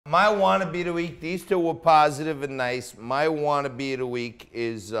My wannabe of the week, these two were positive and nice. My wannabe of the week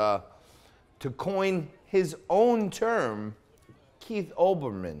is to coin his own term, Keith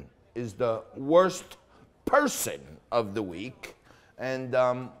Olbermann is the worst person of the week. And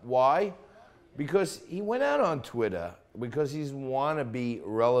why? Because he went out on Twitter because he's a wannabe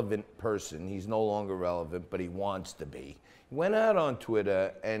relevant person. He's no longer relevant, but he wants to be. He went out on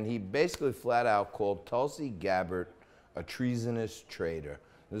Twitter and he basically flat out called Tulsi Gabbard a treasonous traitor.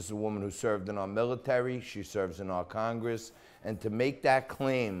 This is a woman who served in our military, she serves in our Congress, and to make that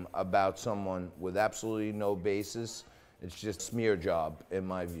claim about someone with absolutely no basis, it's just a smear job in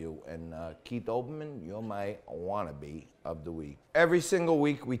my view. And Keith Olbermann, you're my wannabe of the week. Every single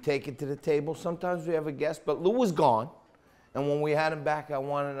week we take it to the table. Sometimes we have a guest, but Lou was gone. And when we had him back, I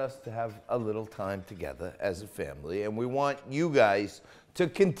wanted us to have a little time together as a family. And we want you guys to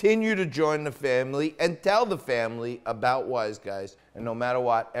continue to join the family and tell the family about Wise Guys. And no matter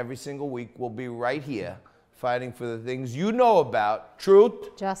what, every single week we'll be right here fighting for the things you know about: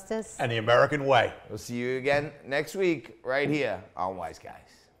 truth, justice, and the American way. We'll see you again next week right here on Wise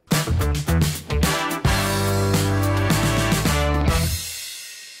Guys.